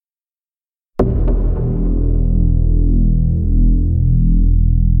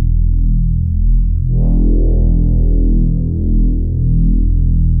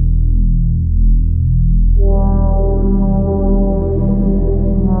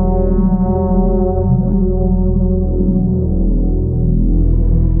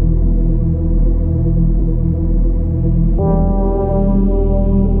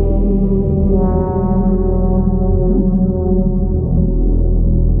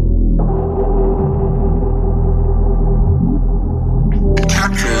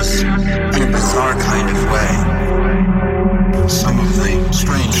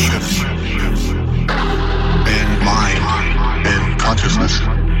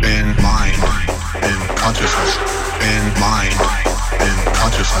consciousness, in mind, in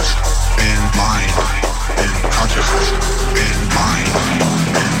consciousness, in mind, in consciousness, in mind,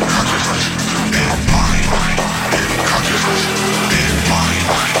 in consciousness, in mind, in consciousness, in mind,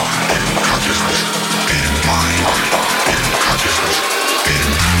 in consciousness, in mind, in consciousness, in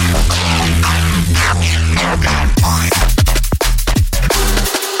mind.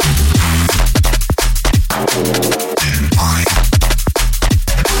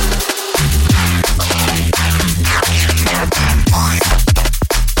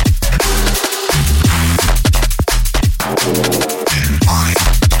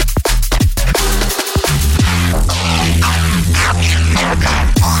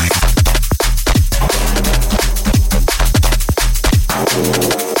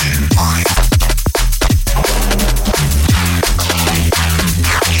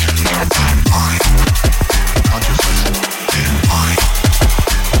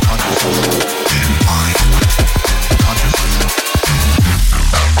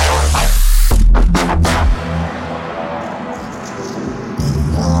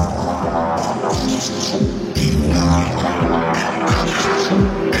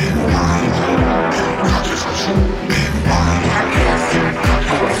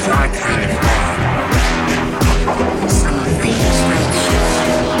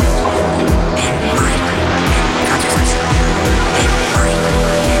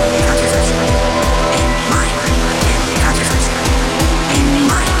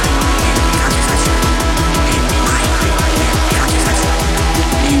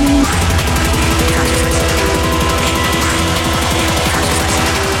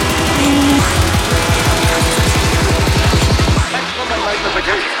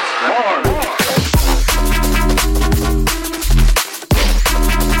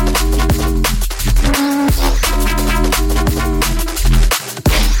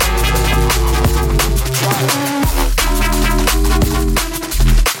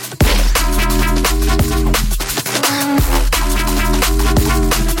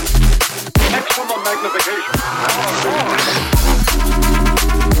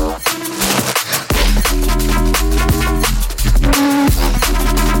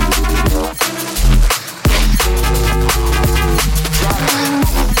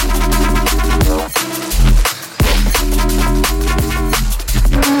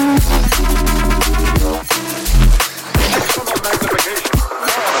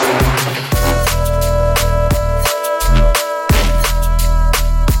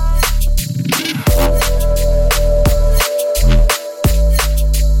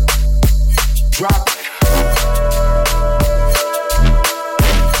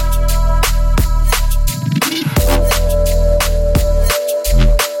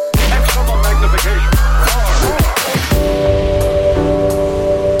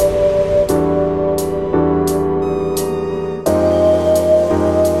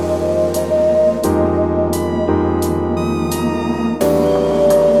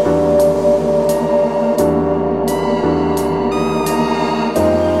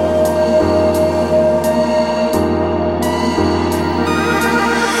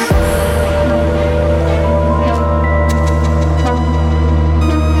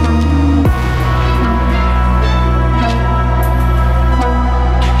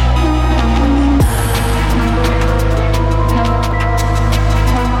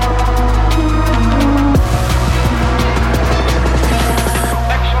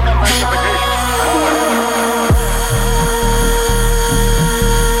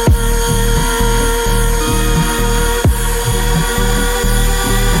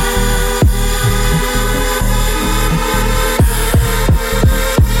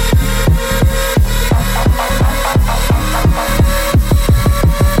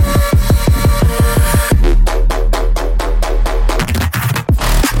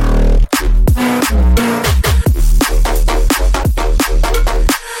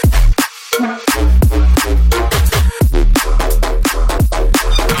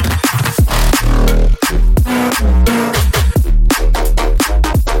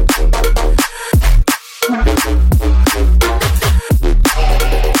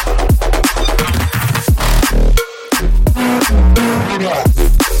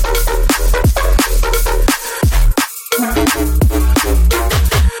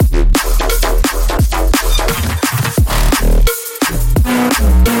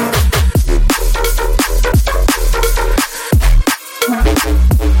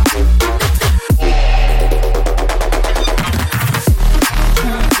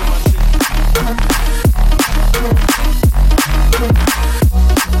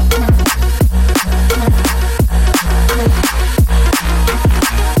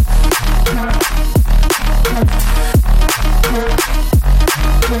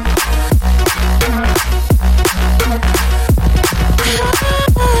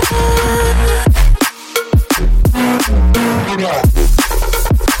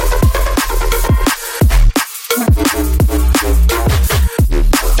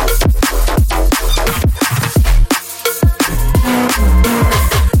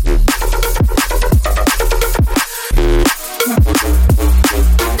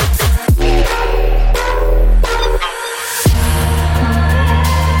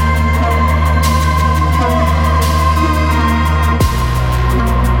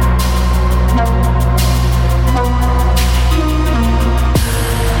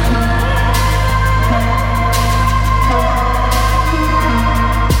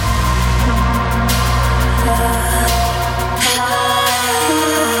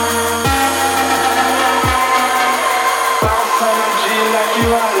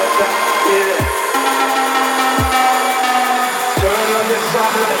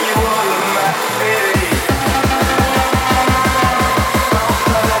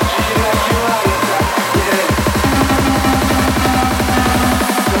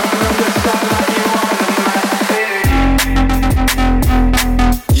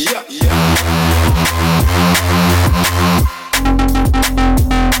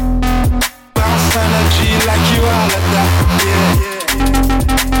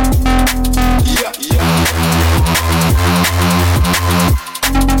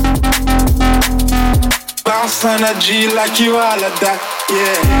 Bounce on a G like you all of that,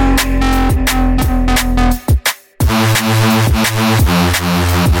 yeah.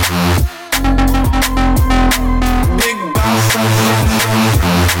 Big bounce on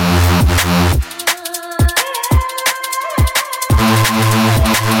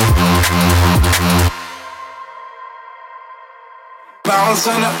bounce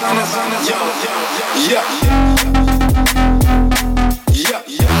on a yeah.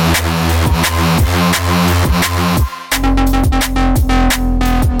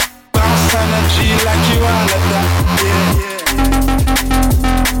 Bounce on a G like you all of that, yeah.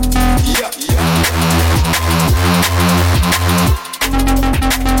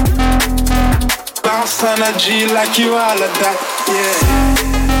 Bounce on a G like you all of that, yeah.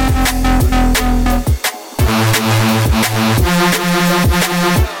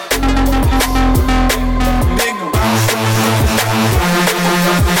 Big bounce on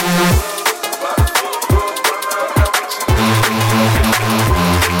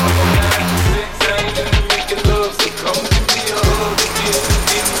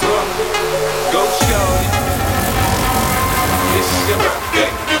Go shorty, it's your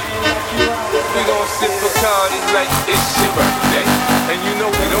birthday. We gon' sip Bacardi like it's your birthday. And you know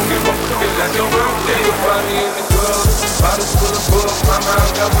we don't give up because that's your birthday. You'll find me in the club, bottles full of bug. My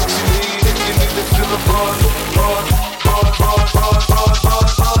mind got what you need and you need to fill the bar.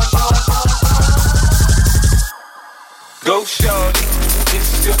 Go shorty,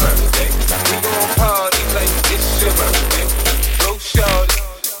 it's your birthday. We gon' party like it's your birthday. Go shorty,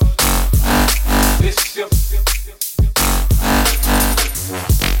 it's your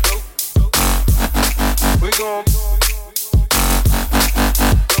we gon'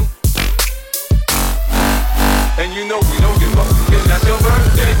 and you know we don't give up because that's your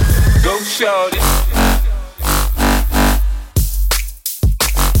birthday. Go shorty,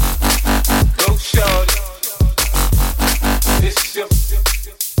 go shorty, it's your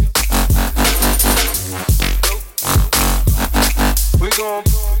we gon'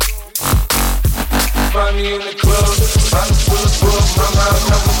 find me in the club, I'm full of bug, my mind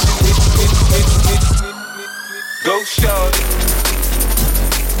got what you need. Go shorty,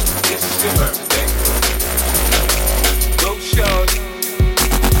 it's your birthday. Go shorty,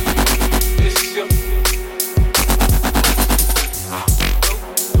 it's your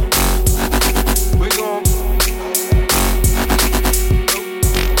we gon'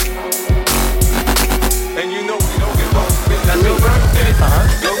 and you know we don't give up, that's your birthday.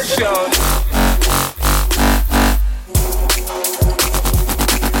 Go shorty.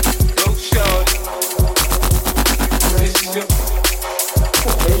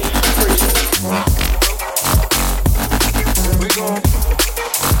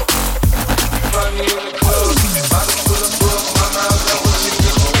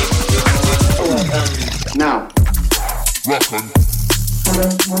 Now, Rockin,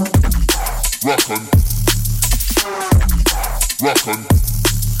 Rockin, Rockin,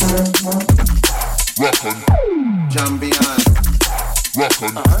 Rockin, Jambian,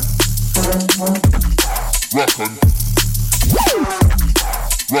 Rockin, Rockin,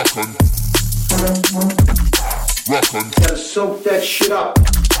 Rockin, Rockin. Gotta soak that shit up.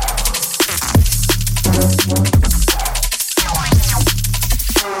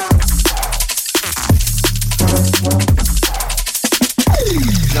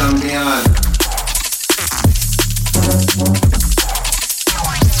 Jambian.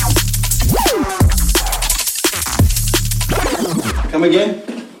 Come again?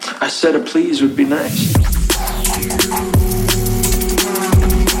 I said a please would be nice.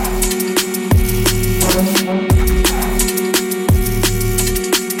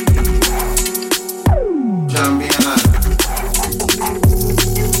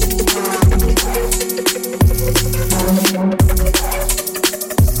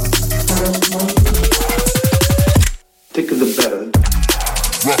 Thicker the better.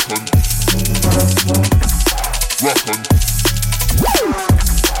 Rockin, Rockin,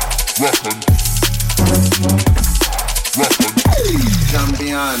 Rockin, Rockin,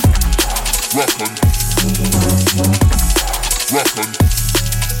 Jambian. Rockin, Rockin,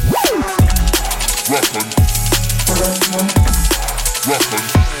 Rockin, Rockin.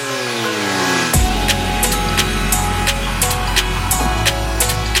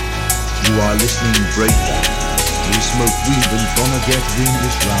 You are listening Breakdown. We smoke weed and gonna get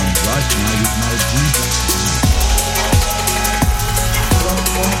English round right now with my Jesus.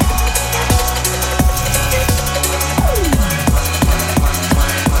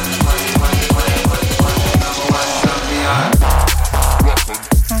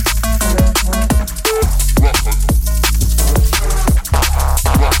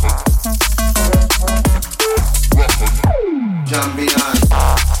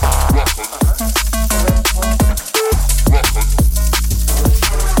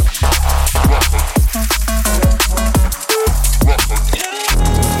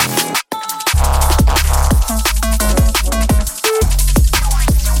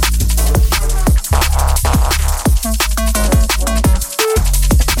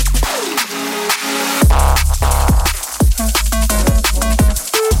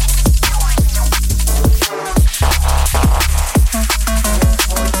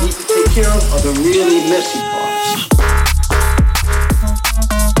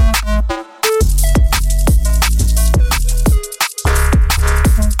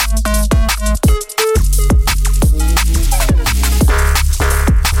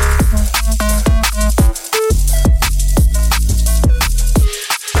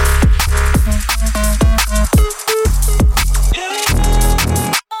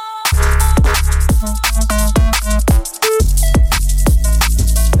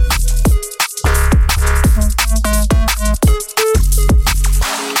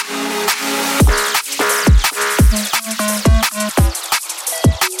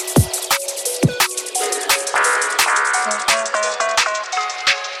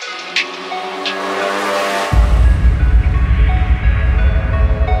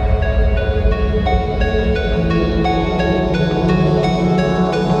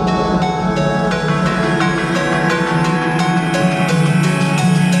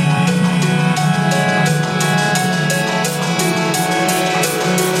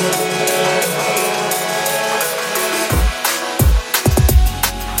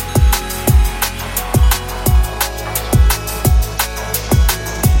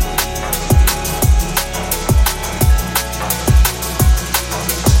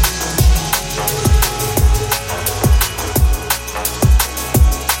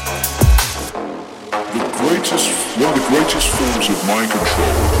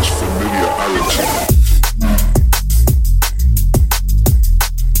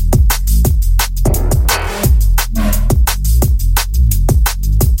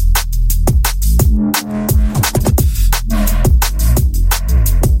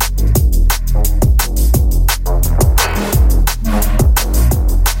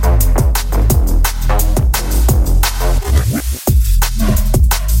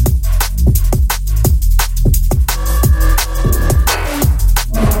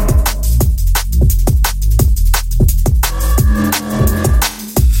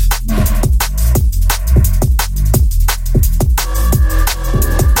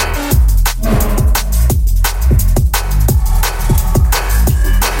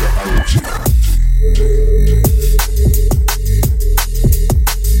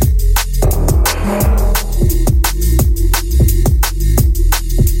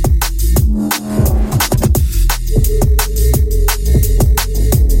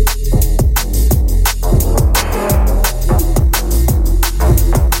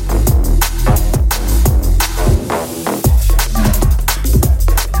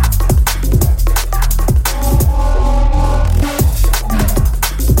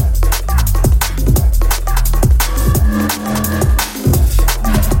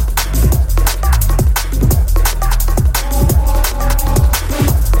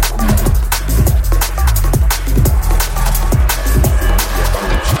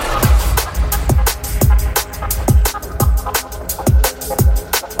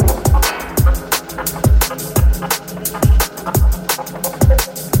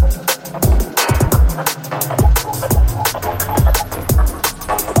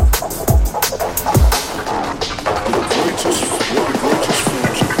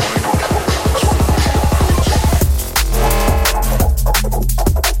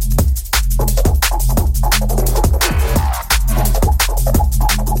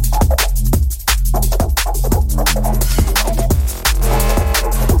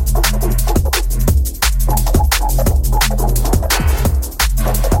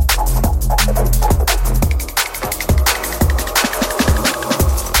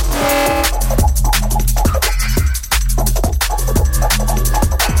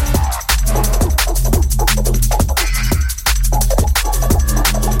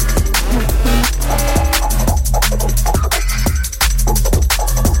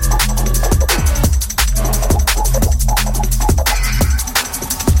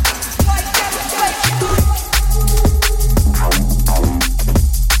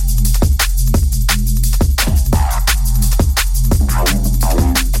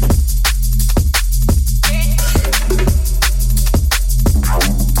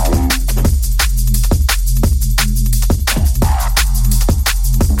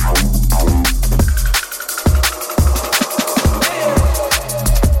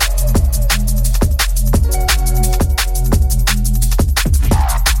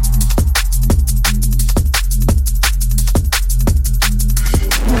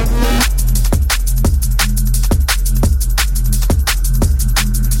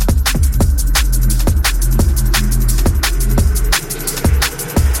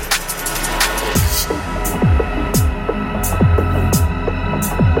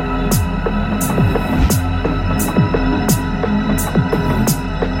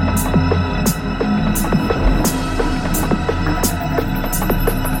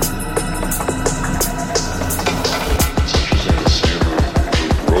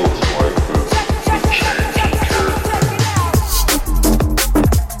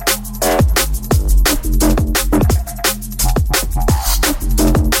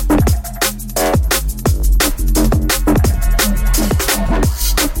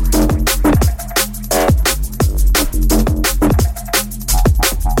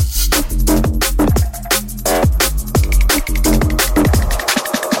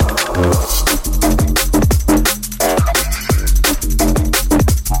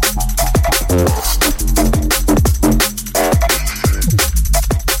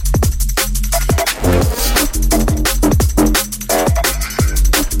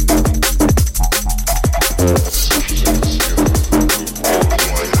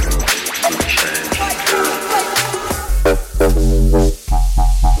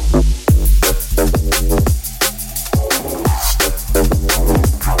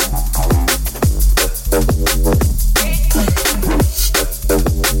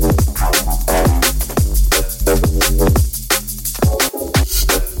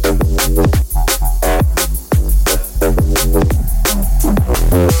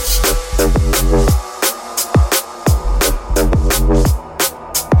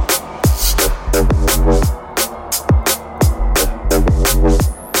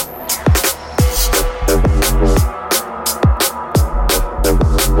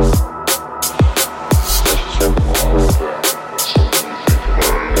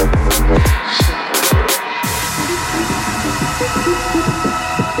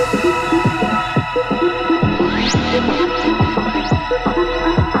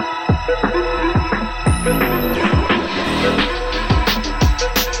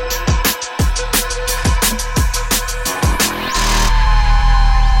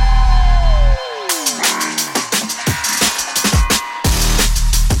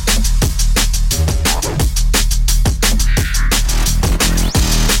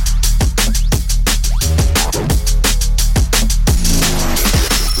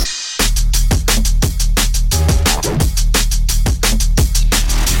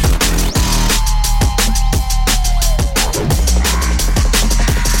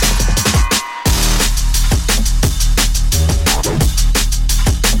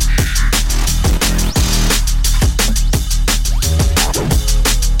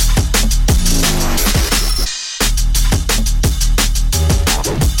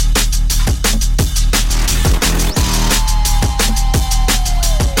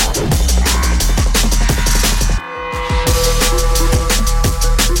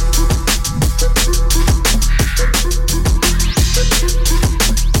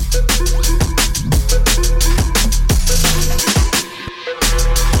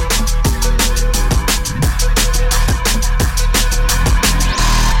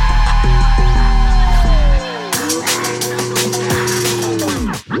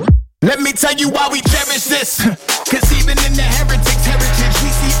 tell you why we cherish this. Cause even in the heretics' heritage, we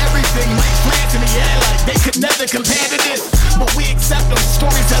see everything like plants in the air, like they could never compare to this. But we accept those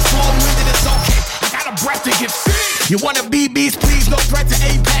stories that's long-winded, it's okay. I got a breath to give. You wanna be beast, please, no threat to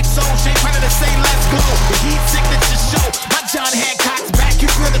Apex. Soul shape, ready to say let's go. The heat signature show. My John Hancock's back, you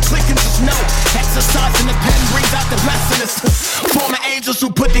feel the click and just know. Exercise in the pen brings out the best in us. Former angels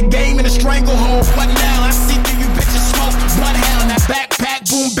who put the game in a stranglehold. What now? I see through you bitches smoke. Bloodhound, that backpack,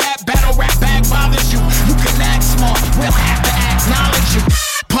 boom bap, battle rap bag bothers you. You can act smart, we'll have to acknowledge you.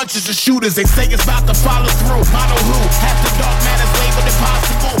 Punches and shooters, they say it's about to follow through. Model Hooh, half the dark man is labeled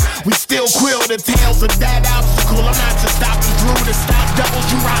impossible. We still quill the tales of that obstacle. I'm not just stopping through the stop doubles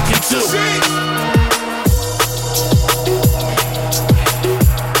you rockin' too.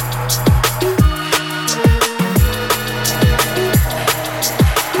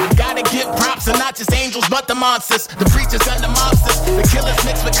 And not just angels, but the monsters, the preachers and the monsters, the killers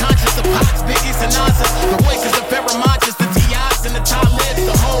mixed with conscious of pots, biggies and nonsense, the voices of pheromones, the T.I.s and the Talibs,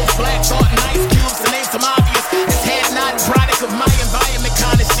 the hoes, black thought and ice cubes, the names some obvious, it's head nodding, product of my environment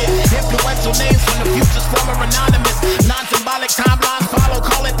kind of shit, influential names from the future's former anonymous, non-symbolic timelines follow,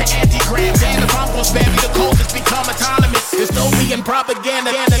 call it the anti-gram, damn if I'm gonna spare me, the coldest become autonomous, dystopian propaganda.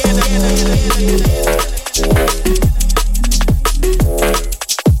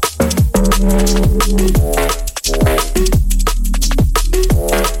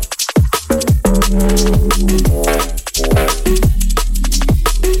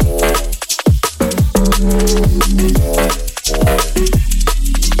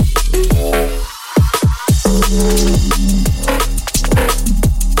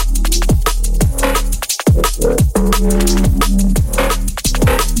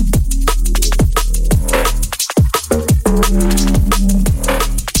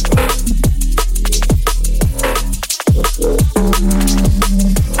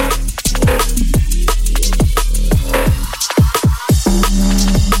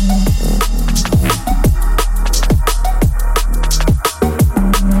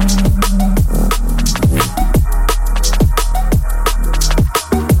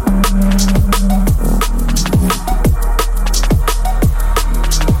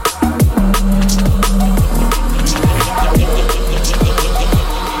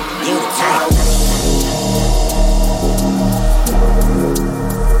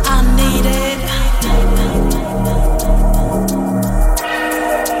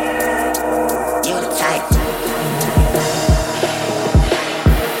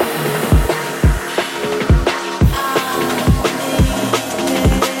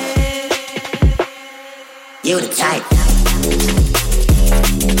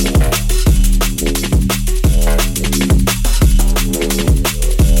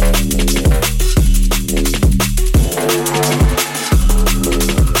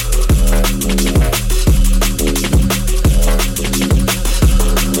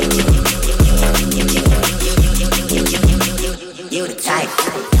 You the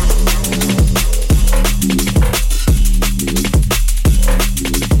tight.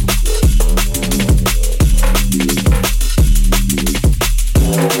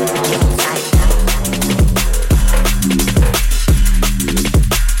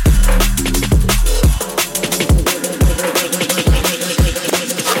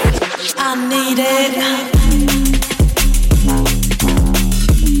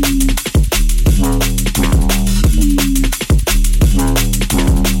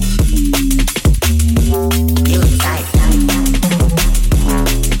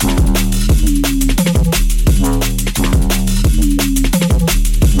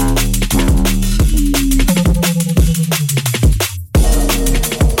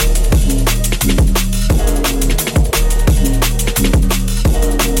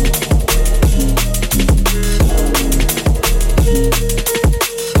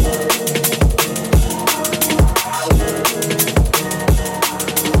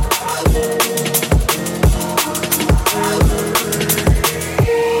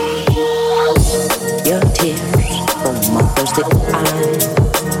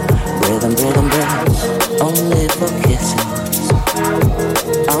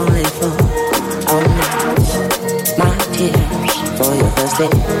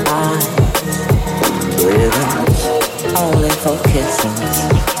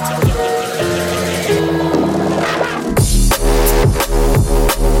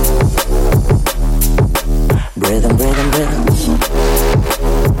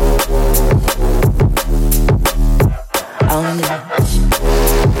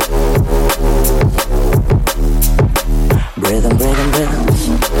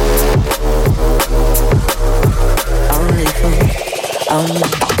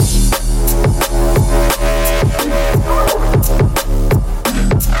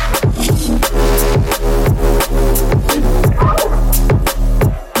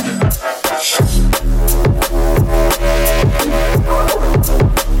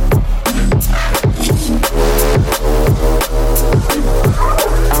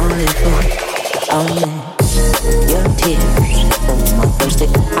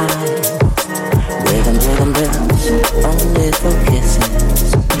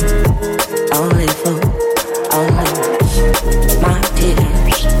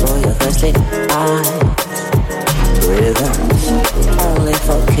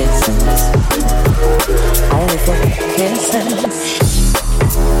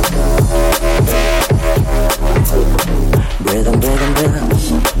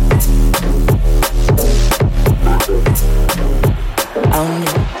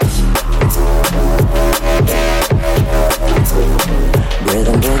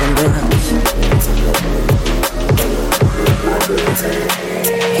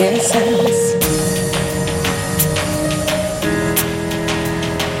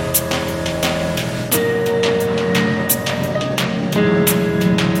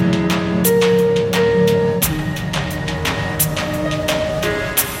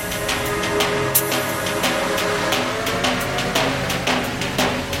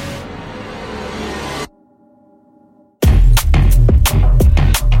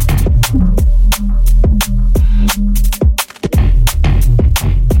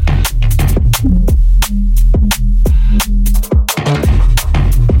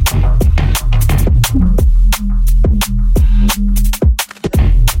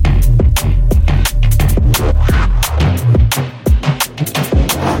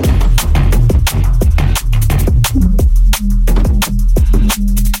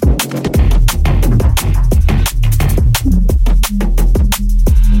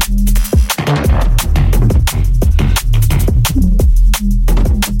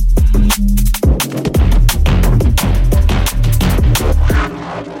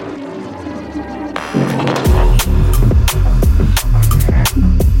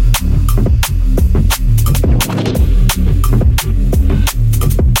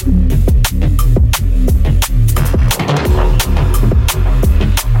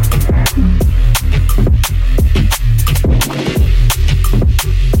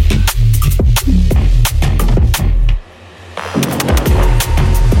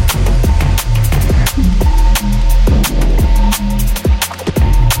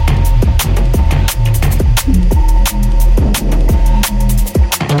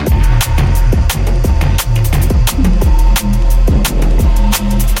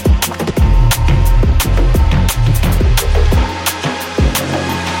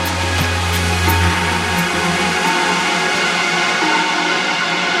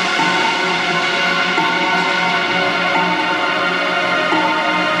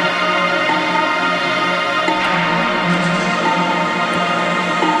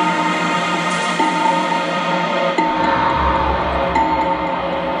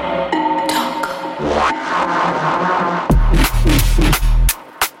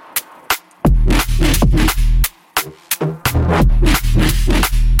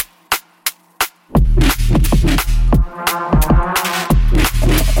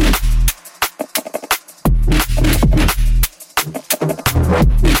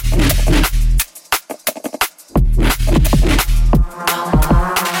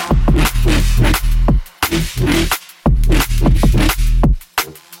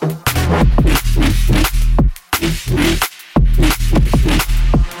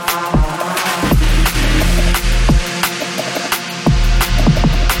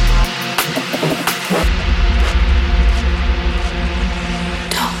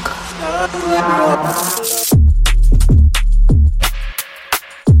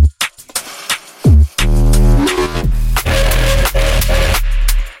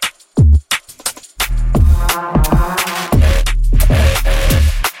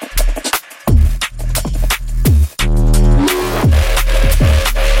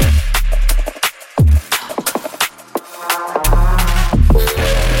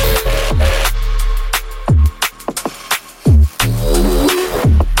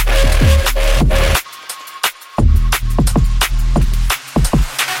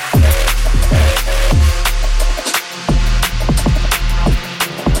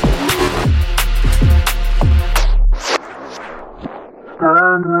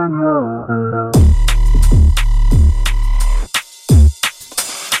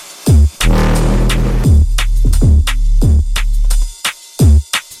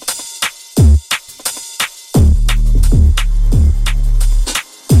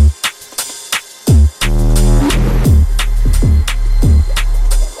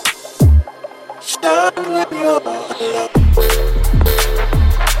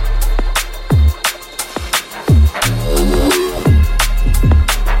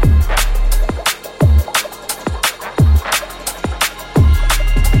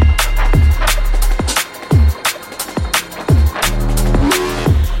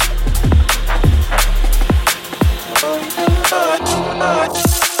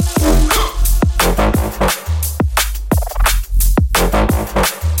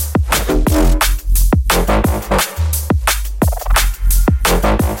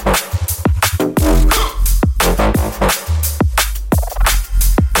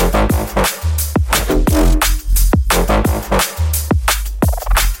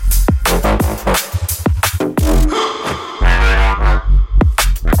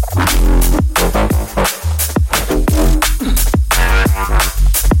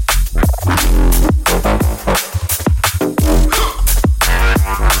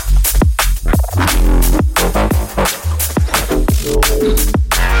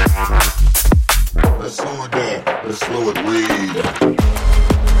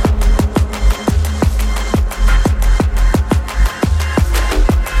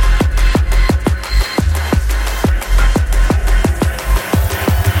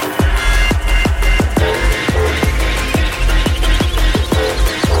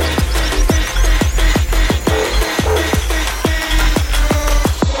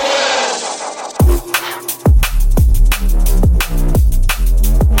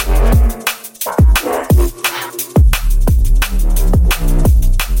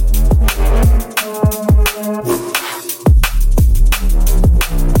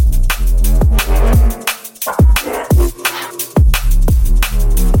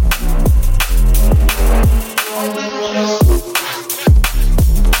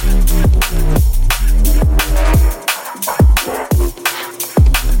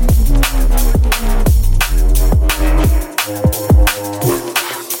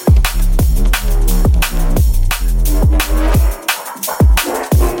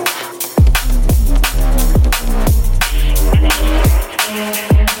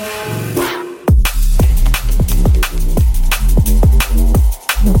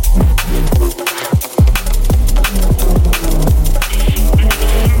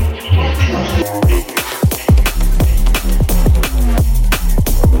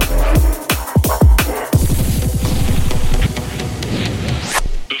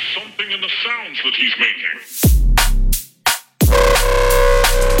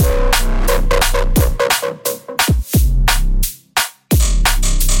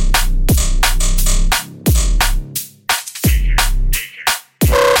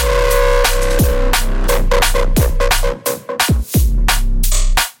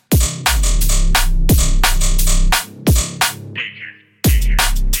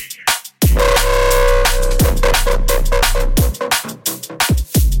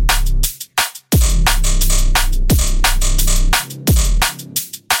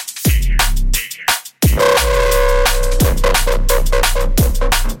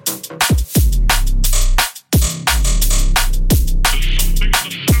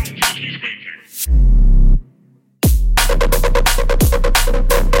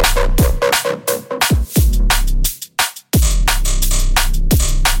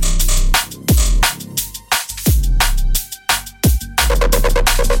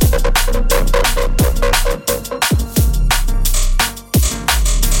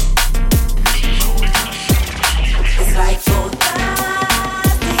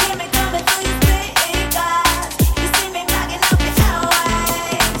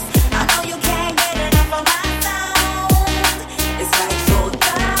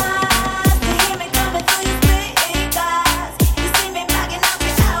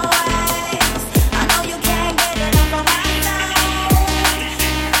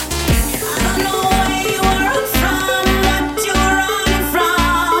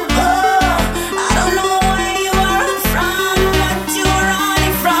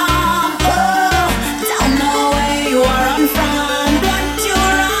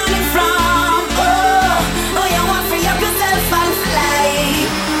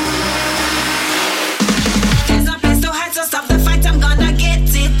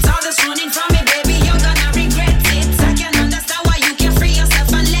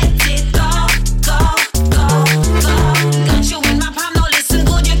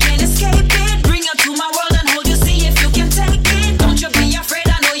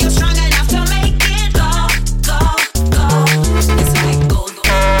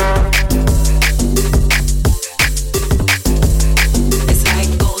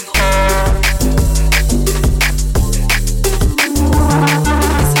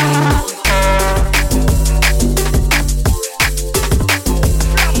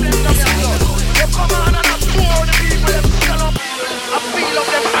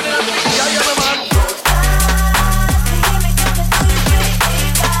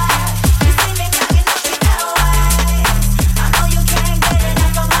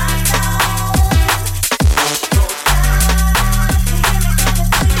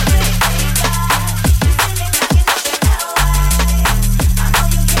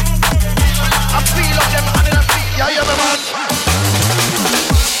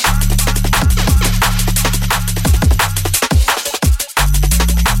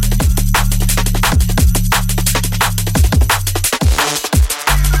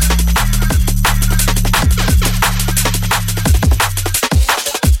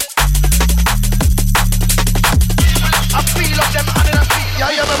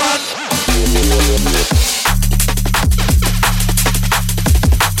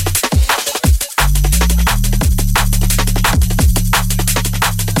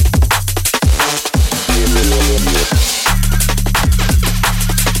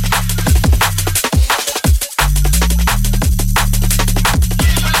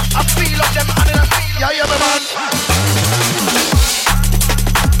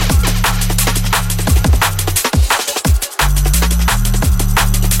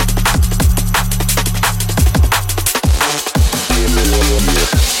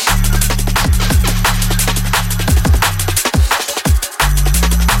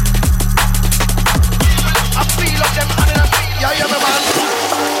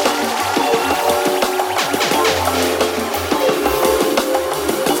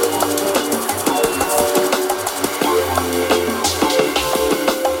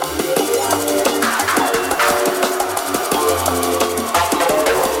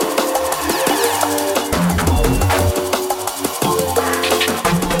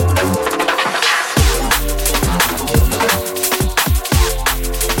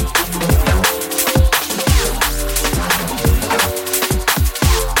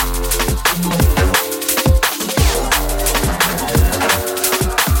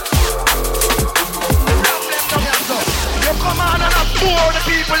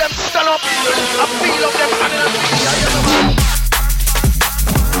 people them stand up. I feel up them standing up.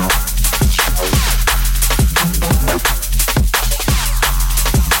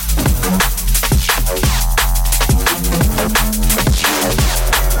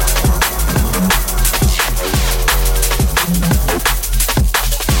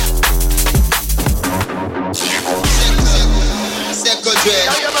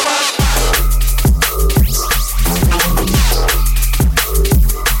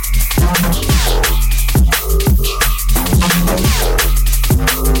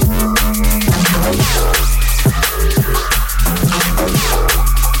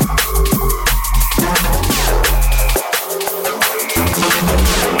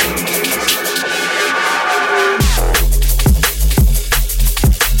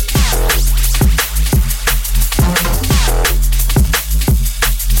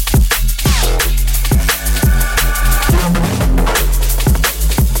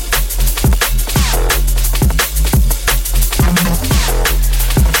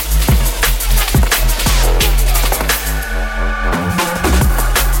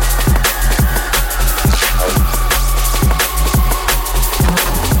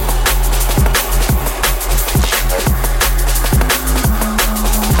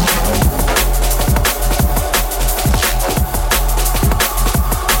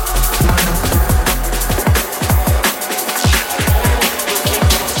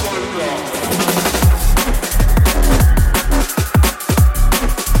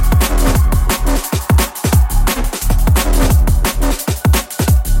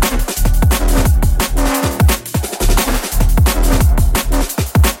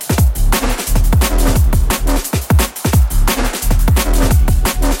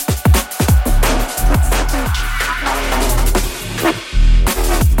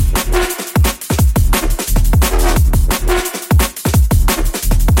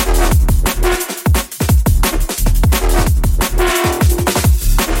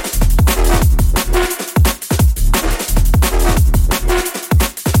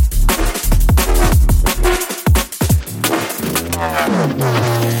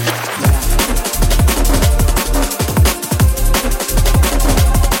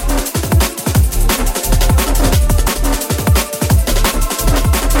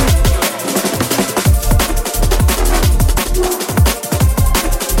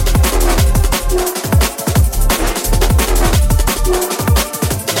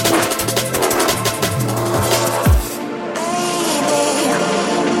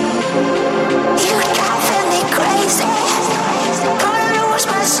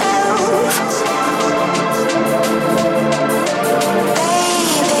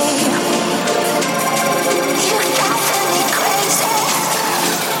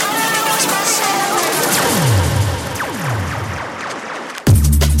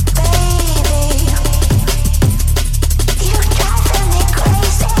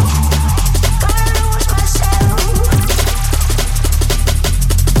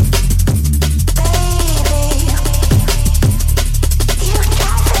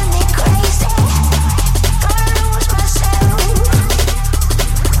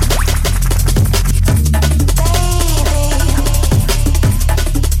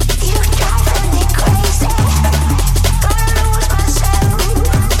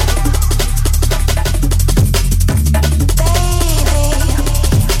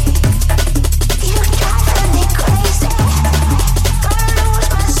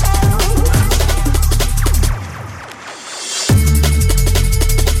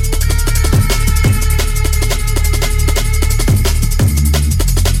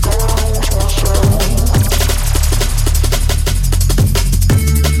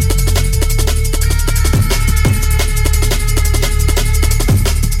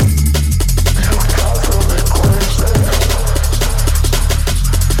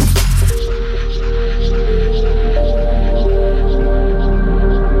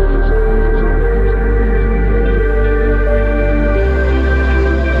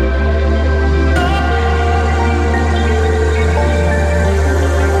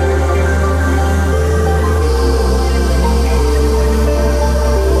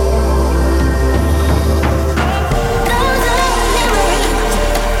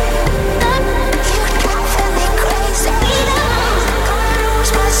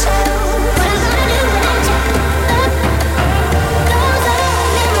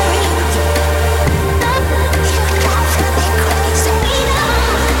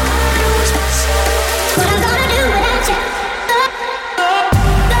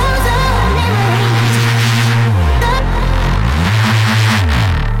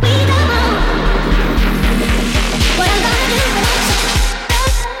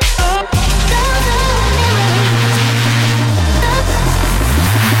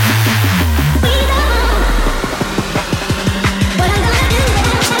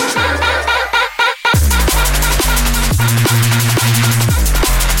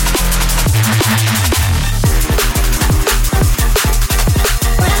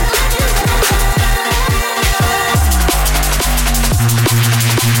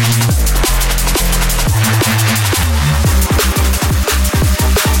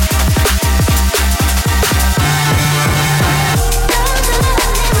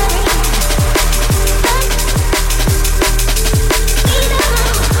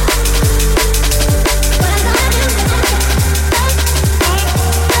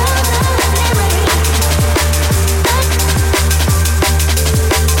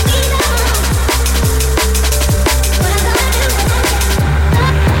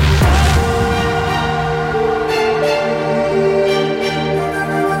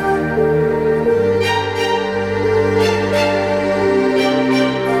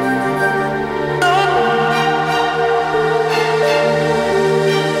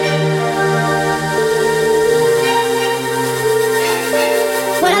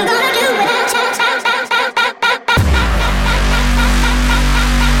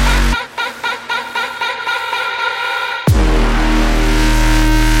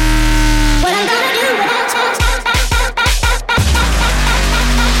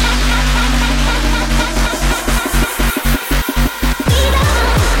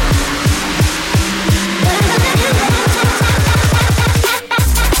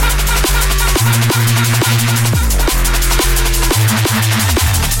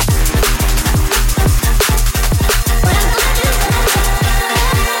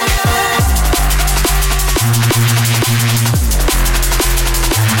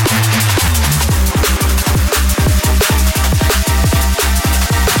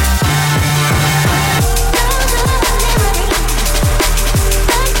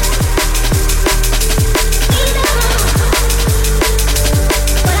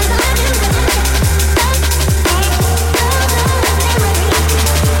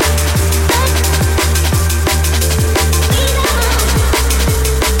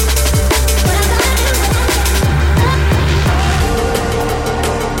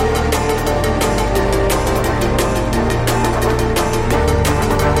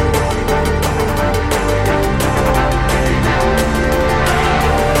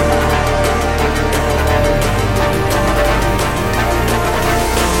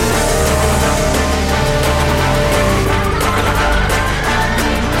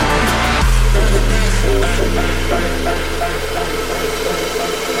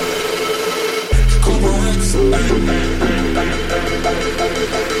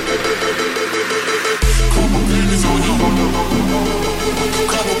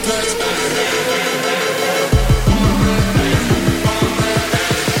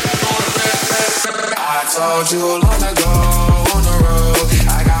 told you long ago on the road,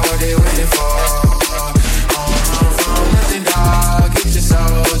 I got what they waiting for. Don't run from nothing, dog. Get your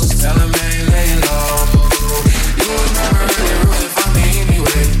soul, just tell them ain't laying low. You was never really rooting for me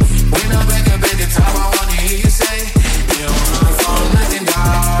anyway. When I'm back up at the top, I wanna hear you say, you don't run from nothing,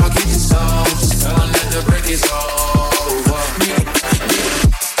 dog. Get your soul, just tell them that the break is over. Need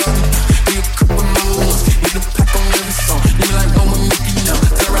a couple moves, need a pack on every song. Nigga like no one Mickey, tell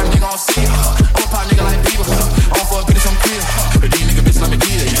a rap nigga on see, I'm a pop nigga like Bieber, I'm for a bitch, I'm clear. But these nigga bitch let me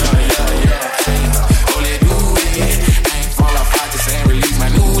get it, yeah. Oh, let do it. I ain't fall off, I just ain't release my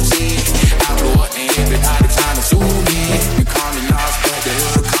new shit. I blew up and everybody trying to sue me. You call me lost, but the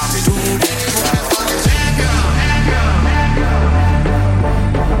hood call me do this.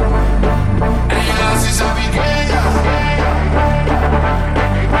 Ain't lost since I began.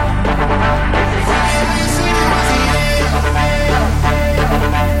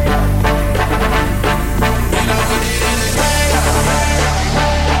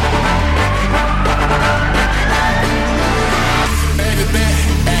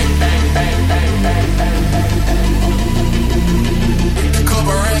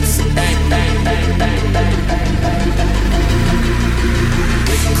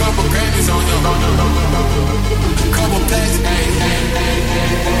 Couple Grammys on your couple plaques,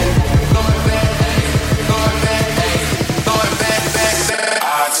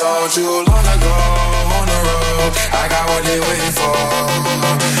 I told you long ago on the road, I got what they waiting for.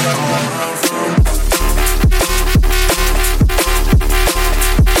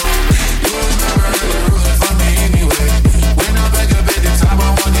 You was never really rooting for me anyway. When I'm back up at the top, I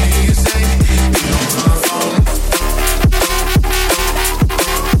wanna hear you say, you don't run from me.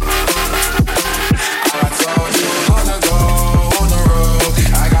 I told you long ago on the road,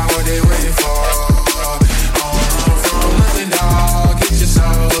 I got what they waiting for. Don't run from nothing, dog. Get your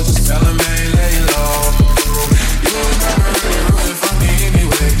soul, just tell them ain't laying low. You was never really rooting for me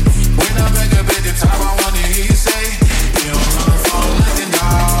anyway. When I'm back up at the top, I wanna hear you say, you don't run from nothing,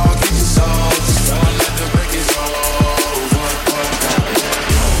 dog. Get your soul, just tell them that the break is over.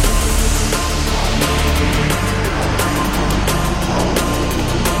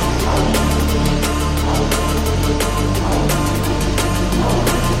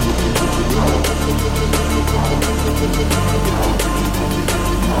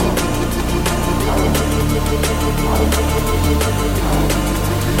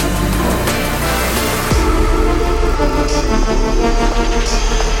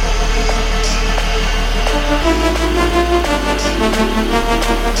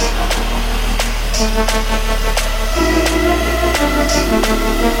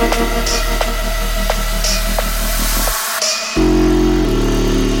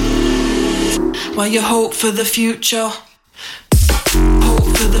 While you hope for the future, hope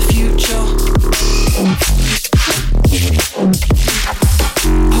for the future,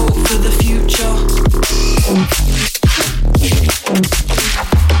 hope for the future,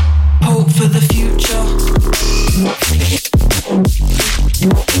 hope for the future.